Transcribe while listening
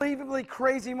unbelievably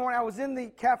crazy morning. I was in the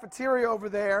cafeteria over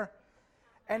there,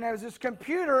 and there was this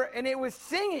computer, and it was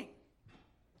singing.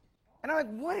 And I'm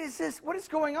like, what is this? What is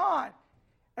going on?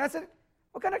 And I said,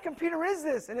 what kind of computer is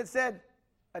this? And it said,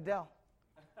 Adele.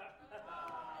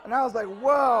 And I was like,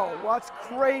 whoa, what's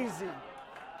crazy?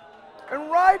 And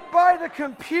right by the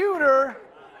computer,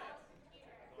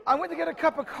 I went to get a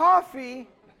cup of coffee,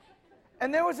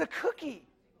 and there was a cookie.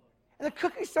 And the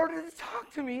cookie started to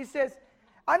talk to me. He says,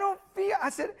 I don't feel, I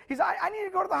said, I need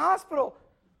to go to the hospital.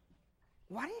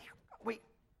 Why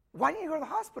do you go to the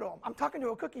hospital? I'm talking to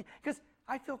a cookie because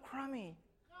I feel crummy.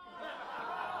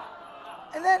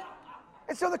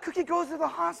 And so the cookie goes to the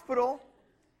hospital,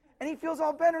 and he feels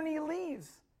all better, and he leaves.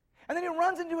 And then he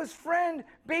runs into his friend,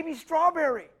 Baby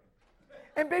Strawberry.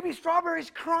 And Baby Strawberry's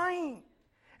crying.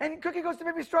 And Cookie goes to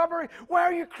Baby Strawberry, why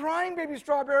are you crying, Baby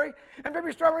Strawberry? And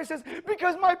Baby Strawberry says,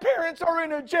 because my parents are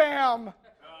in a jam.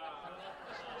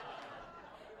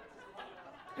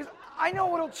 Because I know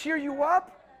what'll cheer you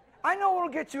up. I know what'll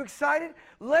get you excited.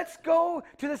 Let's go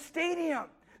to the stadium.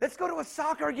 Let's go to a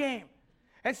soccer game.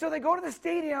 And so they go to the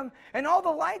stadium, and all the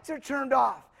lights are turned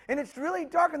off. And it's really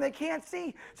dark, and they can't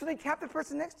see. So they tap the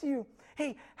person next to you.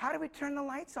 Hey, how do we turn the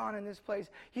lights on in this place?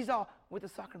 He's all, with a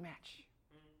soccer match.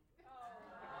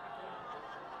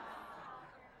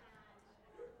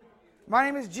 My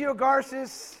name is Gio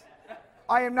Garces.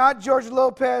 I am not George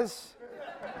Lopez,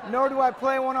 nor do I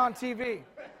play one on TV.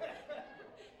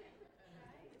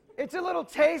 It's a little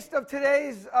taste of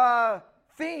today's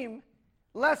theme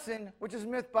lesson, which is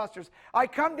Mythbusters. I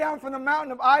come down from the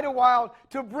mountain of Idlewild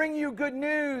to bring you good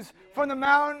news from the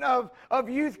mountain of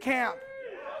youth camp.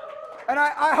 And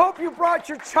I hope you brought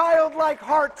your childlike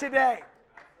heart today.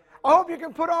 I hope you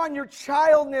can put on your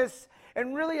childness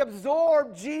and really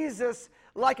absorb Jesus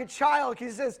like a child. He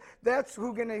says that's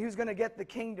who's going to get the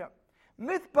kingdom.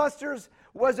 Mythbusters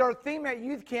was our theme at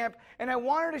youth camp, and I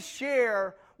wanted to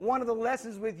share one of the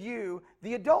lessons with you,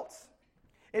 the adults.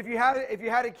 If you had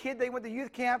a kid that went to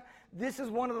youth camp, this is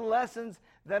one of the lessons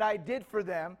that I did for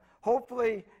them.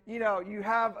 Hopefully, you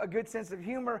have a good sense of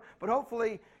humor, but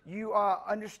hopefully you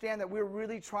understand that we're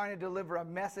really trying to deliver a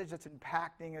message that's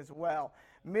impacting as well.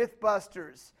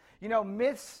 Mythbusters.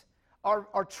 Myths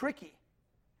are tricky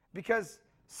because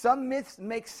some myths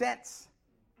make sense.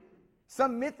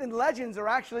 Some myths and legends are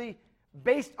actually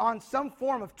based on some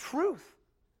form of truth.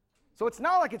 So it's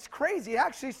not like it's crazy. It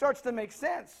actually starts to make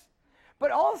sense.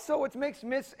 But also what makes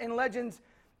myths and legends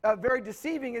very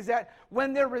deceiving is that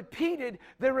when they're repeated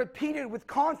with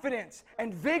confidence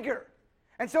and vigor.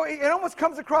 And so it almost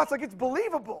comes across like it's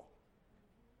believable.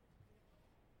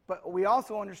 But we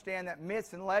also understand that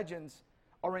myths and legends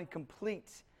are incomplete.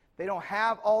 They don't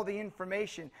have all the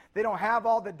information. They don't have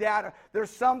all the data. There's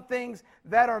some things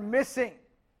that are missing.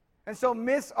 And so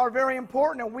myths are very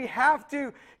important, and we have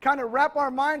to kind of wrap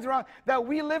our minds around that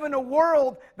we live in a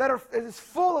world that is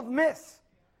full of myths,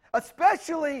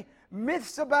 especially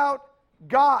myths about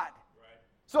God. Right.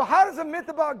 So how does a myth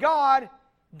about God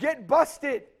get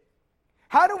busted?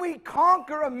 How do we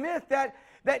conquer a myth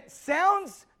that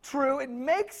sounds true, it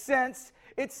makes sense,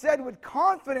 it's said with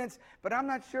confidence, but I'm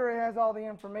not sure it has all the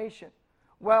information?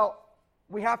 Well,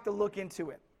 we have to look into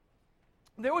it.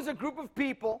 There was a group of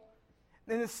people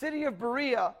in the city of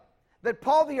Berea that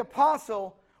Paul the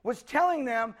Apostle was telling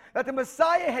them that the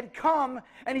Messiah had come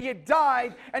and he had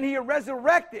died and he had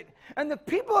resurrected. And the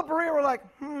people of Berea were like,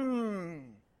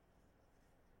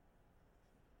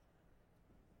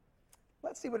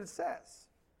 let's see what it says.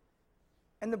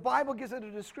 And the Bible gives it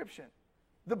a description.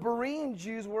 The Berean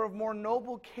Jews were of more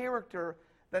noble character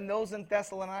than those in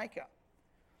Thessalonica,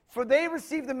 for they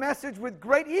received the message with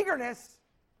great eagerness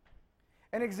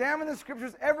and examined the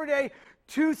scriptures every day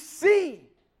to see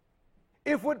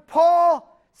if what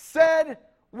Paul said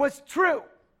was true.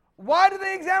 Why do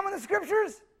they examine the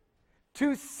scriptures?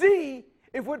 To see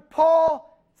if what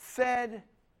Paul said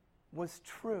was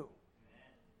true.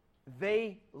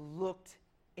 They looked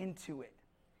into it.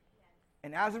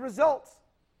 And as a result,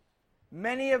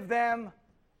 many of them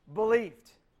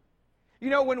believed.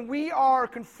 When we are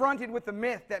confronted with a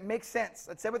myth that makes sense,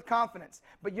 that's said with confidence,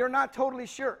 but you're not totally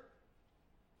sure,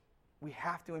 we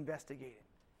have to investigate it.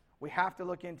 We have to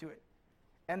look into it.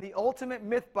 And the ultimate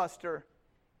mythbuster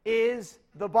is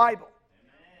the Bible.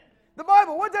 Amen. The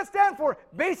Bible, what does that stand for?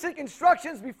 Basic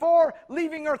instructions before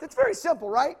leaving earth. It's very simple,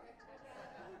 right?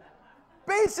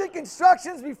 Basic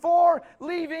instructions before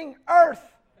leaving earth.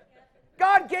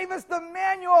 God gave us the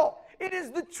manual. It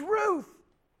is the truth.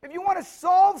 If you want to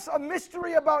solve a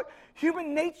mystery about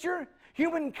human nature,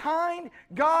 humankind,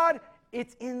 God,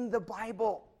 it's in the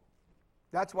Bible.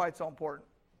 That's why it's so important.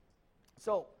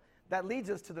 So, that leads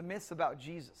us to the myths about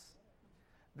Jesus.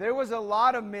 there was a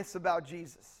lot of myths about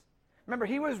Jesus. Remember,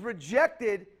 he was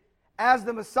rejected as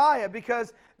the Messiah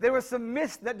because there were some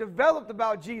myths that developed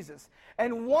about Jesus.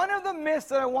 And one of the myths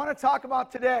that I want to talk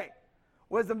about today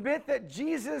was the myth that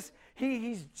Jesus,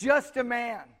 he's just a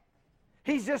man.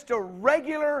 He's just a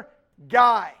regular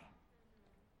guy.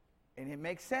 And it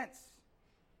makes sense.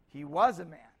 He was a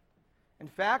man. In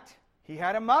fact, he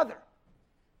had a mother.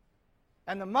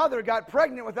 And the mother got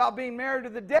pregnant without being married to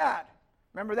the dad.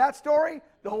 Remember that story?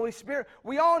 The Holy Spirit.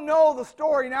 We all know the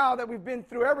story now that we've been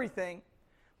through everything.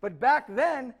 But back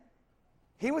then,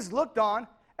 he was looked on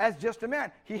as just a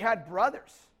man. He had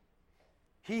brothers.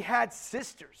 He had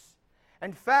sisters.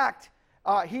 In fact,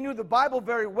 he knew the Bible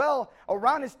very well.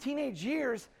 Around his teenage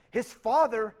years, his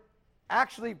father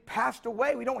actually passed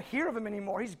away. We don't hear of him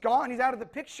anymore. He's gone. He's out of the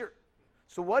picture.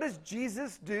 So what does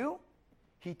Jesus do?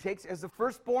 He takes, as the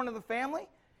firstborn of the family,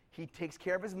 he takes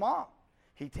care of his mom.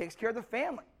 He takes care of the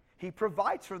family. He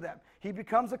provides for them. He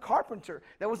becomes a carpenter.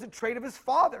 That was the trade of his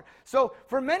father. So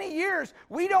for many years,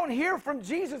 we don't hear from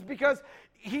Jesus because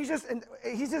he's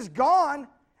just gone.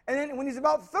 And then when he's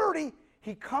about 30,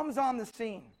 he comes on the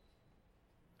scene.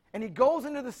 And he goes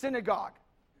into the synagogue.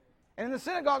 And in the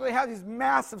synagogue, they have these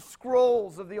massive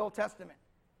scrolls of the Old Testament.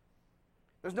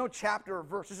 There's no chapter or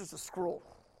verse. It's just a scroll.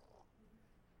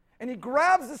 And he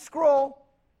grabs the scroll,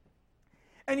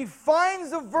 and he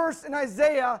finds a verse in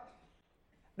Isaiah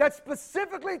that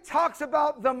specifically talks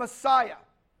about the Messiah.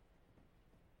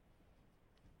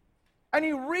 And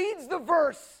he reads the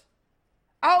verse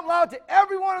out loud to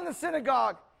everyone in the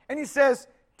synagogue, and he says,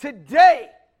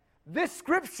 "Today, this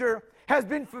scripture has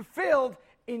been fulfilled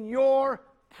in your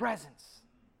presence."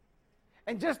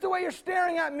 And just the way you're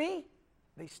staring at me,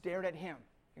 they stared at him.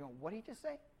 You go, what did he just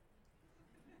say?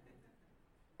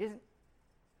 Isn't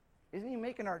he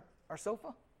making our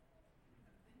sofa?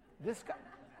 This guy?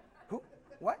 Who?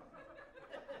 What?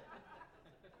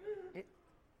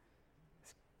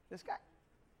 This guy?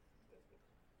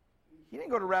 He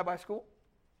didn't go to rabbi school.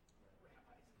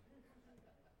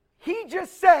 He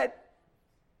just said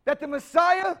that the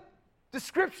Messiah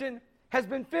description has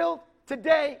been filled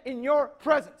today in your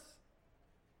presence.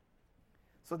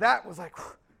 So that was like,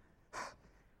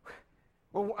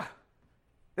 well,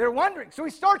 they're wondering. So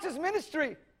he starts his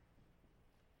ministry.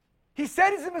 He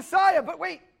said he's the Messiah, but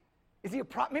wait, is he a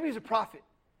prophet? Maybe he's a prophet.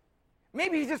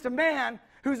 Maybe he's just a man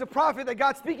who's a prophet that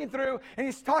God's speaking through, and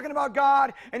he's talking about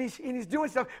God, and he's doing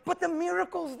stuff. But the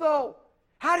miracles, though,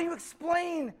 how do you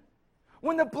explain?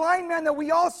 When the blind man that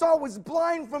we all saw was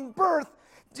blind from birth,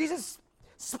 Jesus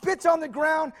spits on the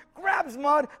ground, grabs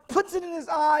mud, puts it in his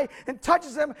eye, and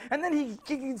touches him, and then he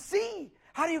can see.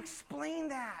 How do you explain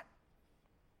that?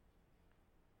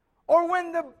 Or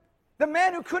when the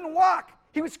man who couldn't walk,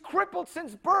 he was crippled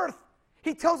since birth,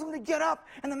 he tells him to get up,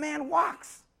 and the man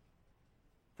walks.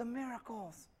 The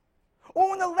miracles.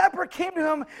 Or when the leper came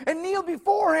to him and kneeled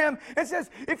before him and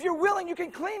says, "If you're willing, you can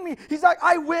clean me." He's like,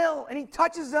 "I will." And he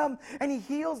touches him and he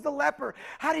heals the leper.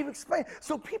 How do you explain?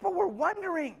 So people were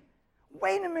wondering,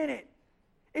 wait a minute,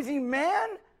 is he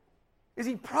man? Is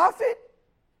he prophet?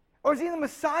 Or is he the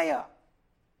Messiah?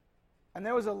 And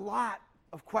there was a lot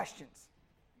of questions.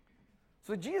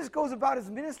 So Jesus goes about his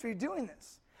ministry doing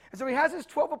this. And so he has his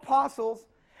 12 apostles,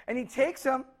 and he takes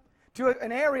them to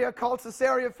an area called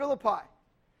Caesarea Philippi.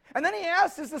 And then he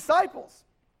asks his disciples,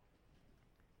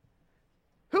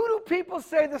 "Who do people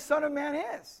say the Son of Man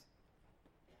is?"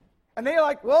 And they're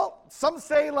like, "Well, some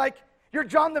say like you're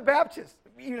John the Baptist,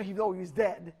 though he's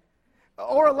dead.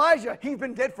 Or Elijah, he's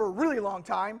been dead for a really long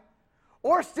time.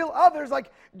 Or still others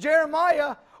like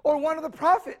Jeremiah or one of the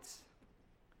prophets."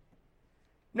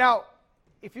 Now,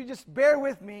 if you just bear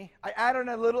with me, I added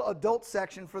a little adult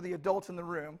section for the adults in the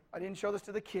room. I didn't show this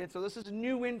to the kids, so this is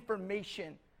new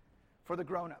information for the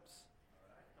grown-ups.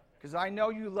 Because I know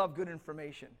you love good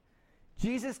information.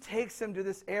 Jesus takes them to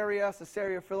this area,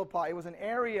 Caesarea Philippi. It was an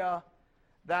area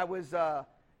that was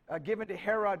given to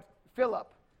Herod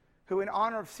Philip, who in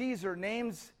honor of Caesar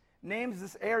names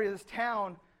this area, this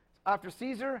town, after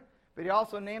Caesar, but he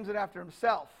also names it after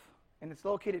himself. And it's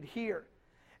located here.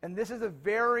 And this is a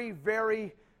very,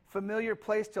 very familiar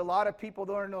place to a lot of people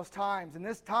during those times. In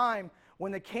this time,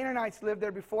 when the Canaanites lived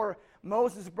there before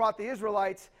Moses brought the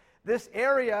Israelites, this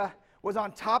area was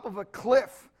on top of a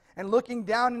cliff. And looking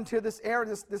down into this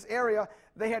area,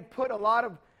 they had put a lot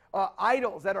of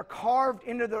idols that are carved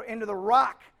into the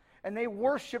rock. And they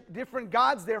worshiped different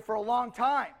gods there for a long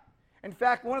time. In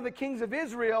fact, one of the kings of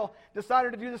Israel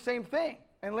decided to do the same thing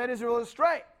and led Israel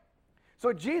astray.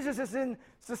 So Jesus is in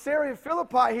Caesarea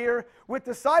Philippi here with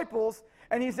disciples,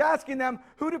 and he's asking them,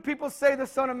 "Who do people say the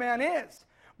Son of Man is?"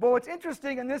 But what's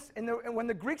interesting when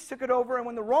the Greeks took it over and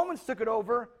when the Romans took it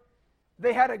over,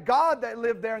 they had a god that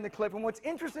lived there in the cliff. And what's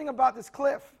interesting about this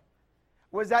cliff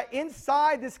was that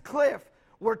inside this cliff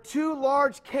were two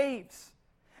large caves.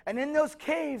 And in those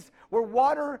caves were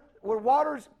water's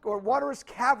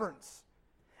caverns.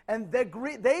 And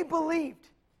they believed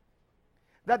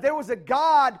that there was a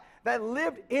God that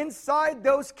lived inside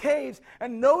those caves.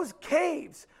 And those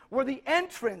caves were the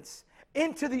entrance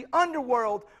into the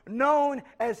underworld known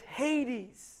as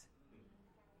Hades.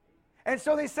 And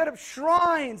so they set up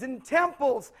shrines and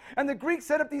temples, and the Greeks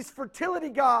set up these fertility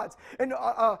gods, and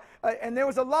there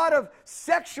was a lot of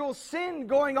sexual sin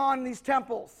going on in these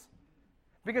temples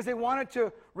because they wanted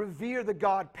to revere the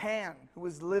god Pan, who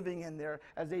was living in there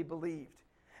as they believed.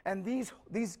 And these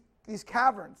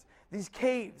caverns, these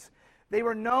caves, they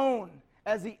were known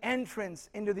as the entrance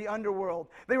into the underworld.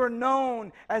 They were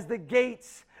known as the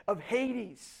gates of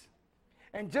Hades.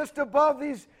 And just above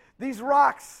these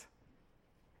rocks,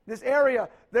 this area,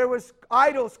 there was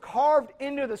idols carved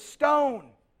into the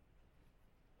stone,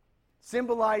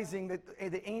 symbolizing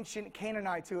the ancient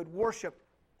Canaanites who had worshipped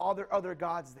all their other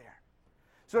gods there.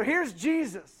 So here's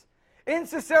Jesus in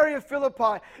Caesarea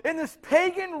Philippi, in this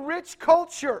pagan rich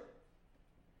culture.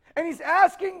 And he's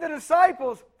asking the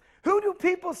disciples, who do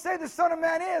people say the Son of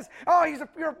Man is? Oh, he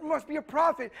must be a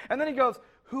prophet. And then he goes,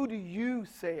 who do you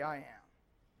say I am?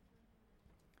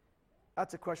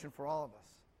 That's a question for all of us.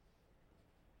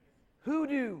 Who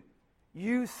do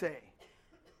you say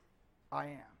I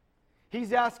am?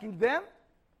 He's asking them,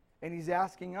 and he's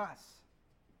asking us.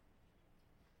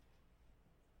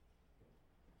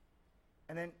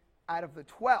 And then out of the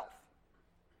 12,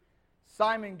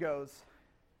 Simon goes,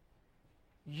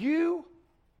 you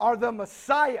are the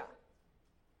Messiah.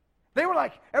 They were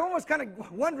like, everyone was kind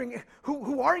of wondering,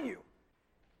 who are you?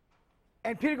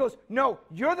 And Peter goes, no,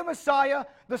 you're the Messiah,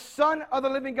 the Son of the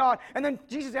living God. And then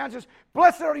Jesus answers,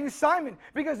 blessed are you, Simon,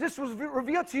 because this was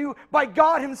revealed to you by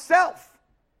God himself.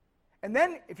 And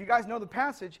then, if you guys know the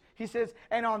passage, he says,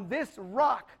 and on this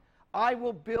rock I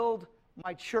will build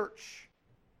my church.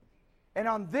 And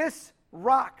on this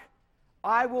rock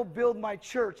I will build my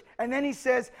church. And then he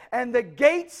says, and the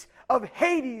gates of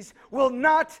Hades will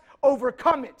not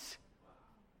overcome it.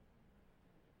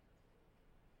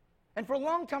 And for a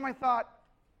long time I thought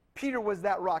Peter was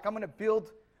that rock. I'm going to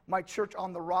build my church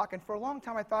on the rock. And for a long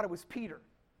time I thought it was Peter.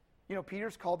 You know,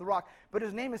 Peter's called the rock. But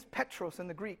his name is Petros in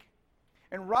the Greek.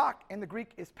 And rock in the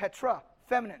Greek is Petra,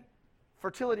 feminine,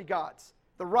 fertility gods,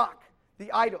 the rock, the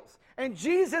idols. And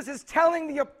Jesus is telling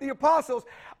the apostles,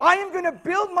 I am going to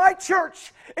build my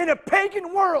church in a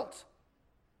pagan world.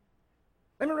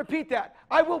 Let me repeat that.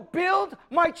 I will build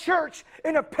my church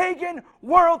in a pagan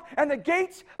world, and the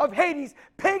gates of Hades,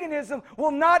 paganism, will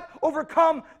not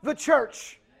overcome the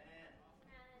church.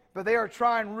 But they are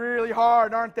trying really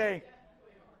hard, aren't they?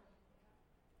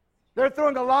 They're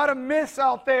throwing a lot of myths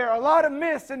out there, a lot of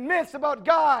myths and myths about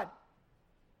God.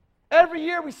 Every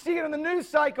year we see it in the news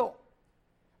cycle.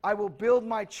 I will build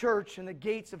my church, and the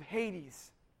gates of Hades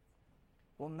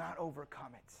will not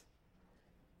overcome it.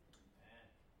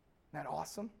 Isn't that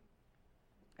awesome?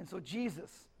 And so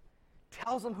Jesus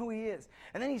tells them who he is.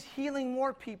 And then he's healing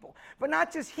more people. But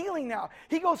not just healing now.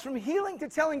 He goes from healing to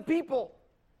telling people,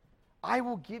 I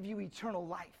will give you eternal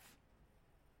life.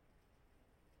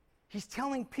 He's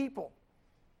telling people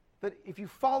that if you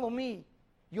follow me,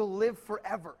 you'll live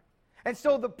forever. And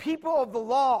so the people of the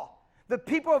law, the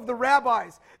people of the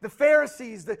rabbis, the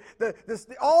Pharisees,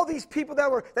 all these people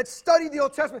that studied the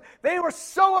Old Testament, they were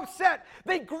so upset.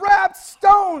 They grabbed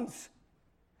stones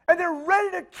and they're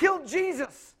ready to kill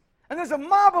Jesus. And there's a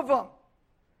mob of them.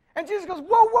 And Jesus goes,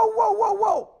 whoa, whoa, whoa, whoa,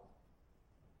 whoa.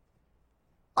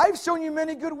 I've shown you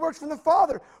many good works from the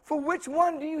Father. For which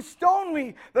one do you stone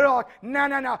me? They're all like,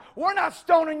 no. We're not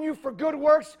stoning you for good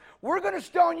works. We're going to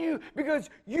stone you because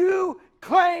you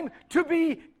claim to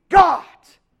be God.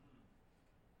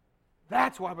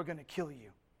 That's why we're going to kill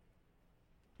you.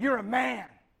 You're a man.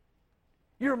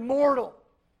 You're mortal.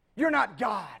 You're not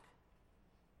God.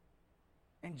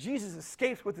 And Jesus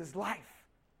escapes with his life.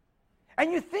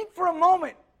 And you think for a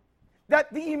moment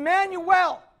that the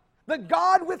Emmanuel, the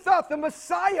God with us, the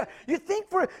Messiah, you think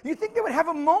they would have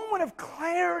a moment of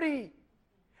clarity.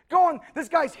 Going, this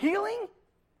guy's healing?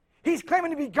 He's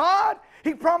claiming to be God?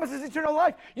 He promises eternal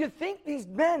life. You think these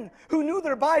men who knew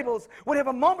their Bibles would have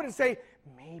a moment and say,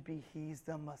 maybe he's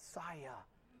the Messiah.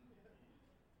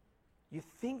 You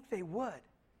think they would.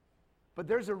 But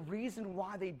there's a reason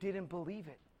why they didn't believe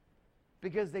it.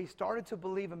 Because they started to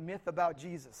believe a myth about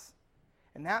Jesus.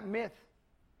 And that myth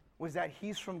was that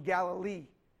he's from Galilee,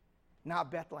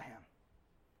 not Bethlehem.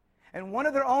 And one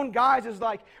of their own guys is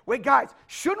like, wait, guys,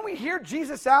 shouldn't we hear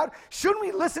Jesus out? Shouldn't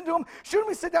we listen to him? Shouldn't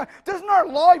we sit down? Doesn't our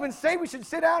law even say we should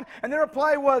sit down? And their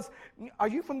reply was, are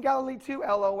you from Galilee too?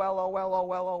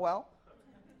 LOL.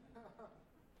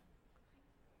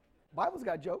 Bible's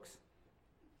got jokes.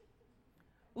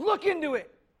 Look into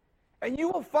it, and you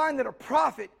will find that a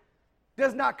prophet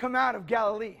does not come out of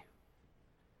Galilee.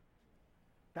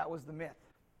 That was the myth.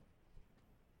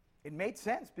 It made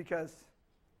sense because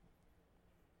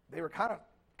they were kind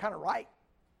of right.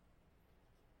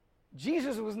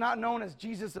 Jesus was not known as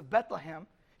Jesus of Bethlehem.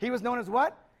 He was known as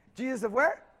what? Jesus of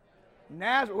where?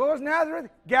 Nazareth. What was Nazareth?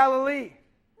 Galilee.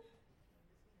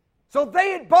 So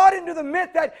they had bought into the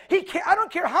myth that he can't, I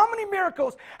don't care how many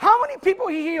miracles, how many people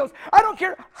he heals, I don't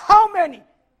care how many.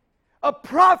 A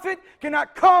prophet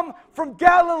cannot come from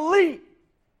Galilee.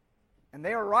 And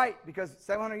they were right, because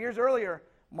 700 years earlier,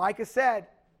 Micah said,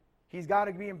 he's got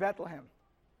to be in Bethlehem.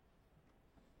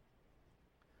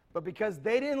 But because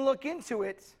they didn't look into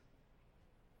it,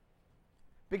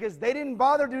 because they didn't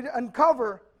bother to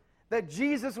uncover that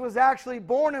Jesus was actually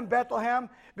born in Bethlehem,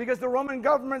 because the Roman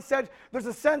government said there's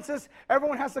a census,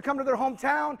 everyone has to come to their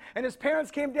hometown, and his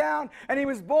parents came down, and he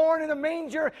was born in a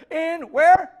manger in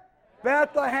where?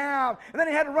 Bethlehem. And then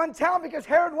he had to run town because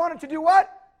Herod wanted to do what?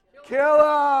 Kill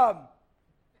him.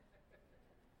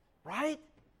 Right?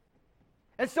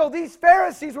 And so these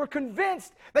Pharisees were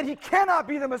convinced that he cannot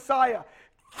be the Messiah.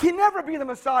 He can never be the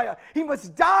Messiah. He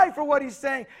must die for what he's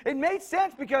saying. It made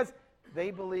sense because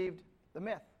they believed the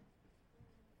myth.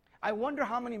 I wonder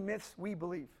how many myths we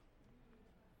believe.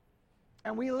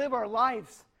 And we live our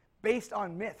lives based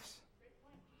on myths.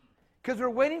 Because we're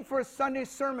waiting for a Sunday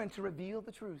sermon to reveal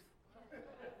the truth.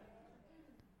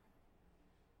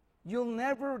 You'll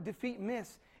never defeat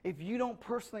myths if you don't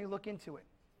personally look into it.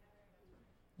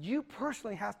 You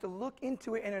personally have to look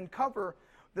into it and uncover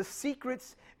the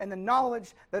secrets and the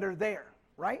knowledge that are there,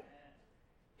 right?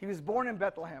 He was born in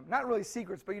Bethlehem. Not really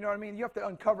secrets, but you know what I mean? You have to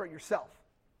uncover it yourself.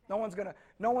 No one's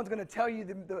gonna tell you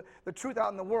the truth out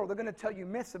in the world. They're going to tell you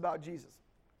myths about Jesus.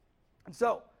 And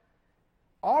so,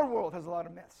 our world has a lot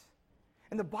of myths.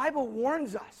 And the Bible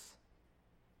warns us.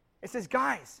 It says,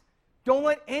 guys, don't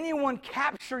let anyone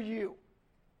capture you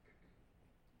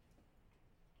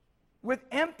with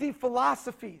empty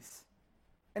philosophies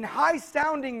and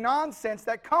high-sounding nonsense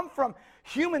that come from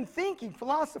human-thinking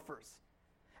philosophers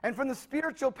and from the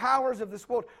spiritual powers of this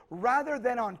world, rather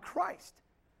than on Christ.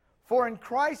 For in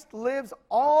Christ lives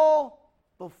all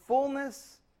the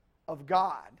fullness of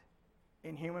God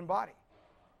in human body.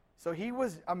 So he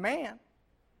was a man,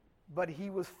 but he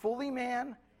was fully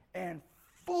man and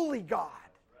fully God.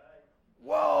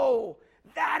 Whoa,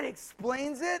 that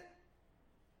explains it.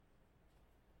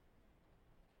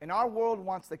 And our world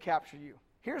wants to capture you.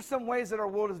 Here's some ways that our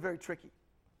world is very tricky.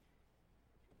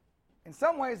 In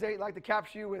some ways, they like to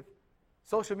capture you with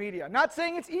social media. Not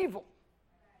saying it's evil.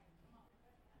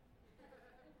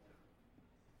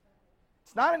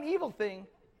 It's not an evil thing,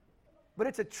 but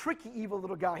it's a tricky evil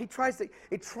little guy. It tries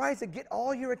to get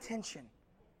all your attention.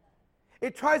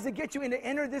 It tries to get you to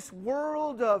enter this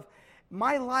world of,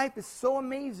 my life is so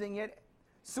amazing, yet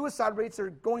suicide rates are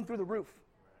going through the roof.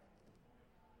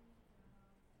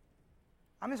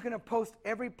 I'm just going to post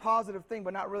every positive thing,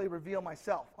 but not really reveal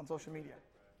myself on social media.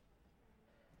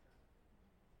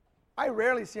 I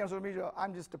rarely see on social media,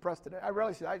 I'm just depressed today. I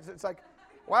rarely see that. It's like,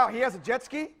 wow, he has a jet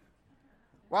ski?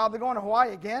 Wow, they're going to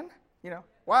Hawaii again?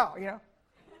 Wow,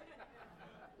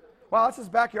 Wow, that's his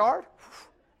backyard?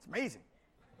 It's amazing.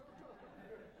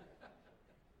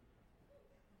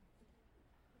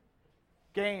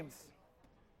 Games.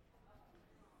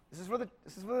 This is for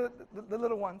the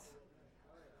little ones.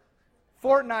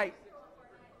 Fortnite.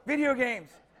 Video games.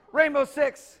 Rainbow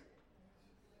Six.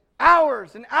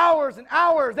 Hours and hours and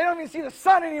hours. They don't even see the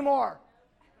sun anymore.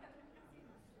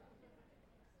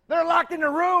 They're locked in a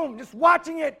room, just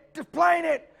watching it, just playing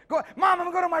it. Mom, I'm going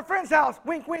to go to my friend's house.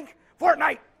 Wink, wink.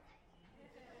 Fortnite.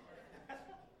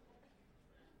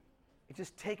 It's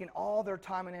just taking all their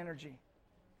time and energy.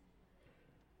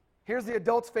 Here's the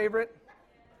adult's favorite.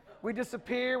 We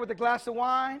disappear with a glass of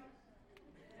wine.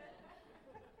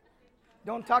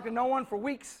 Don't talk to no one for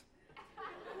weeks.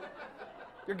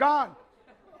 You're gone.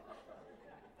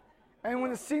 And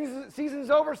when the season's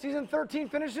over, season 13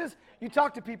 finishes, you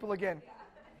talk to people again.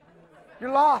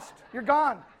 You're lost. You're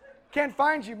gone. Can't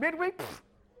find you. Midweek,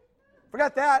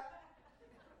 forgot that.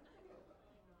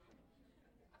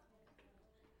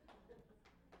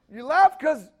 You left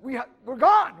because we're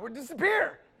gone. We're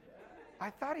disappeared. I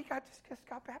thought he just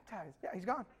got baptized. Yeah, he's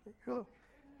gone. Hulu.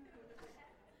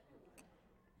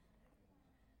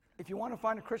 If you want to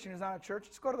find a Christian who's not at church,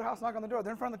 just go to their house, knock on the door.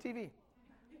 They're in front of the TV.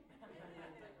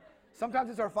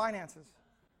 Sometimes it's our finances.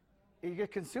 You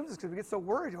get consumed because we get so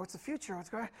worried. What's the future?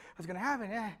 What's going to happen?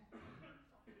 Yeah.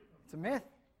 It's a myth.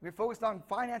 We're focused on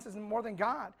finances more than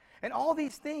God. And all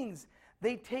these things,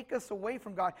 they take us away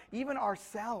from God, even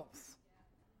ourselves.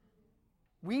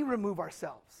 We remove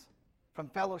ourselves from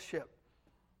fellowship.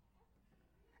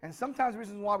 And sometimes the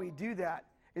reason why we do that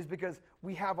is because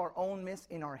we have our own myths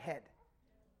in our head.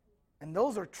 And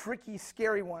those are tricky,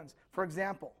 scary ones. For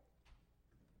example,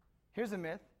 here's a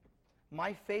myth.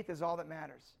 My faith is all that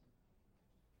matters.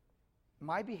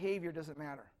 My behavior doesn't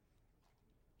matter.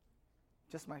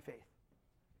 Just my faith.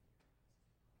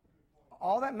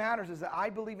 All that matters is that I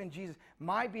believe in Jesus.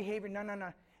 My behavior,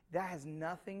 no. That has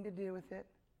nothing to do with it.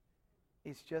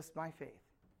 It's just my faith.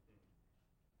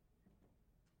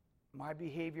 My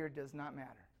behavior does not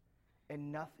matter.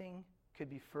 And nothing could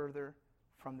be further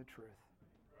from the truth.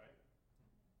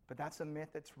 But that's a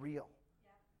myth that's real.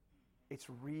 It's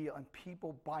real, and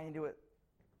people buy into it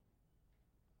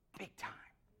big time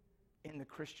in the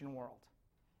Christian world.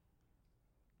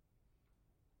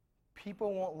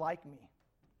 People won't like me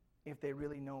if they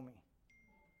really know me.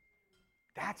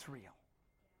 That's real.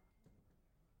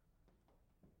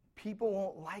 People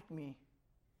won't like me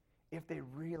if they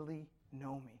really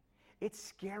know me. It's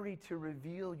scary to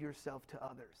reveal yourself to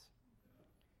others.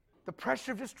 The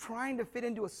pressure of just trying to fit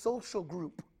into a social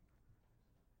group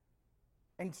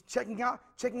and checking out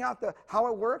how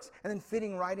it works and then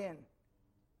fitting right in.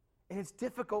 And it's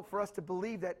difficult for us to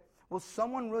believe that, will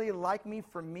someone really like me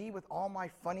for me with all my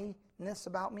funniness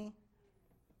about me?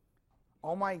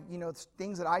 All my,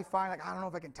 things that I find, like, I don't know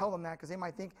if I can tell them that because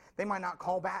they might not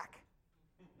call back.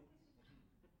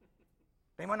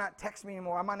 They might not text me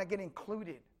anymore. I might not get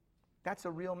included. That's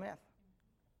a real myth.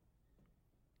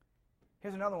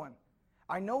 Here's another one.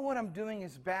 I know what I'm doing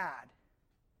is bad,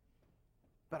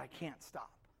 but I can't stop.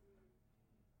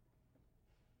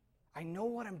 I know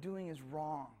what I'm doing is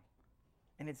wrong,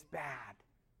 and it's bad,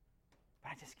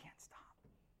 but I just can't stop.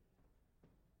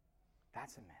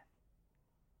 That's a myth.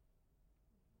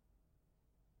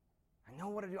 I know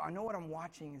what I do. I know what I'm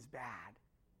watching is bad,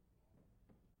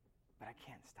 but I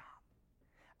can't stop.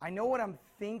 I know what I'm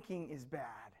thinking is bad,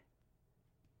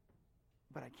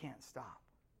 but I can't stop.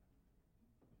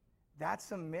 That's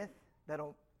a myth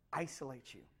that'll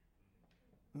isolate you,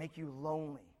 make you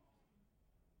lonely.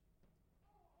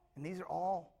 And these are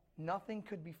all, nothing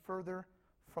could be further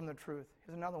from the truth.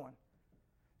 Here's another one.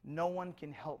 No one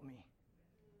can help me.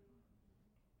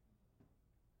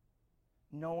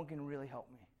 No one can really help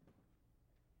me.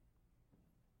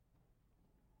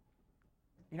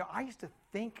 I used to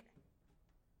think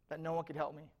that no one could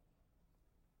help me.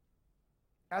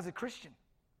 As a Christian.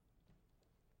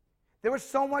 There was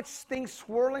so much things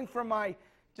swirling from my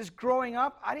just growing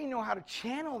up. I didn't know how to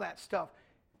channel that stuff.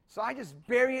 So I just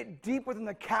bury it deep within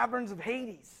the caverns of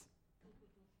Hades.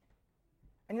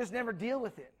 And just never deal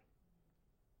with it.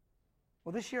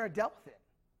 Well, this year I dealt with it.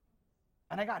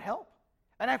 And I got help.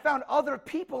 And I found other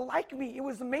people like me. It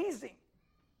was amazing.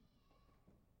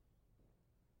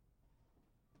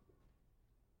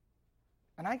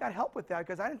 And I got help with that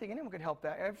because I didn't think anyone could help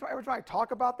that. Every time I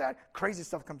talk about that, crazy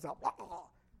stuff comes out.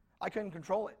 I couldn't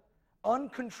control it.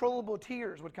 Uncontrollable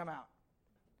tears would come out.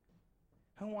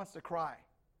 Who wants to cry?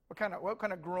 What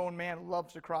kind of grown man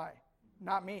loves to cry?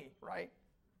 Not me, right?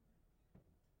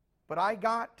 But I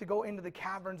got to go into the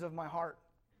caverns of my heart.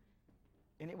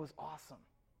 And it was awesome.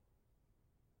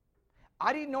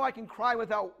 I didn't know I can cry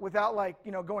without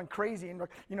going crazy and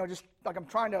just like I'm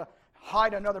trying to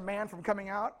hide another man from coming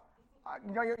out.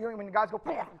 When the guys go,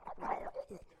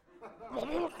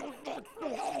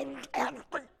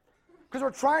 because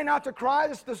we're trying not to cry.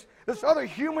 This other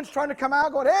human's trying to come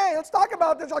out, going, "Hey, let's talk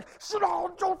about this." Like, sit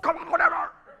down, don't come on,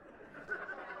 whatever.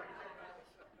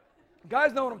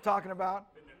 Guys know what I'm talking about.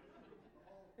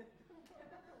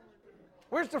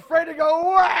 We're just afraid to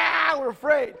go. Wow, we're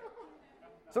afraid,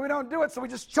 so we don't do it. So we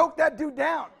just choke that dude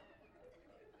down.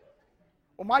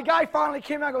 Well, my guy finally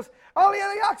came out and goes, "Oh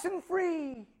yeah, the oxen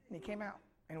free." And he came out,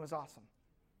 and it was awesome.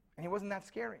 And he wasn't that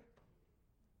scary.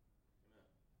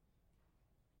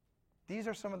 These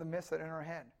are some of the myths that are in our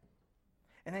head.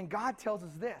 And then God tells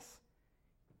us this.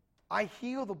 I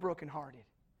heal the brokenhearted.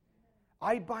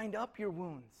 I bind up your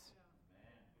wounds.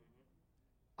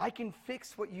 I can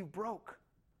fix what you broke.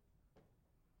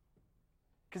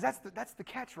 Because that's the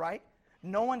catch, right?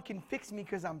 No one can fix me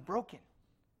because I'm broken.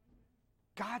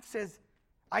 God says,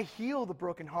 I heal the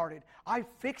brokenhearted. I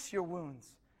fix your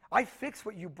wounds. I fix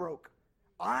what you broke.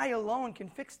 I alone can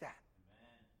fix that.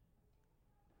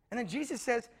 And then Jesus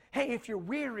says, hey, if you're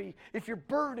weary, if you're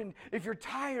burdened, if you're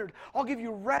tired, I'll give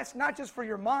you rest, not just for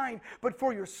your mind, but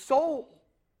for your soul.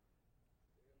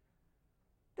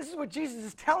 This is what Jesus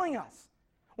is telling us.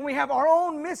 When we have our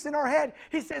own myths in our head,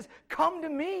 he says, come to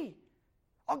me.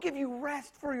 I'll give you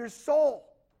rest for your soul.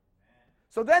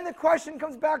 So then the question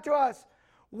comes back to us.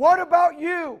 What about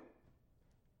you?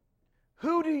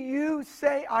 Who do you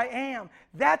say I am?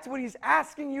 That's what he's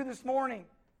asking you this morning.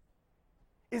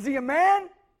 Is he a man?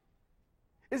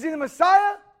 Is he the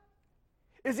Messiah?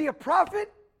 Is he a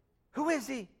prophet? Who is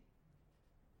he?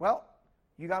 Well,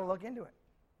 you got to look into it.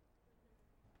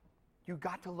 You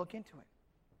got to look into it.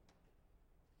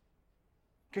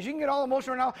 Because you can get all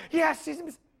emotional now. Yes,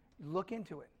 look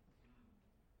into it.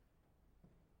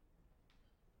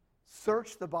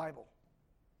 Search the Bible.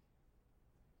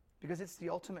 Because it's the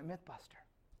ultimate mythbuster.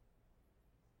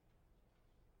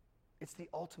 It's the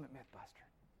ultimate mythbuster.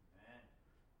 Amen.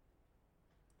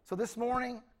 So this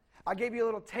morning, I gave you a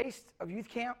little taste of youth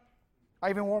camp. I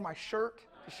even wore my shirt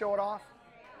to show it off.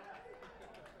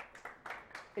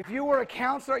 If you were a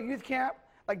counselor at youth camp,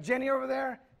 like Jenny over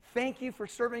there, thank you for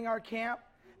serving our camp.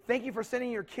 Thank you for sending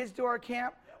your kids to our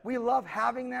camp. We love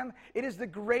having them. It is the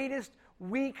greatest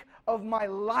week of my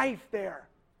life there.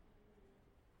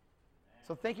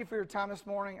 So thank you for your time this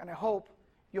morning, and I hope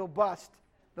you'll bust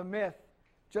the myth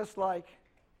just like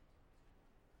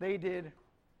they did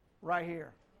right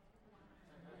here.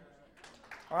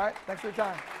 All right? Thanks for your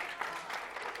time.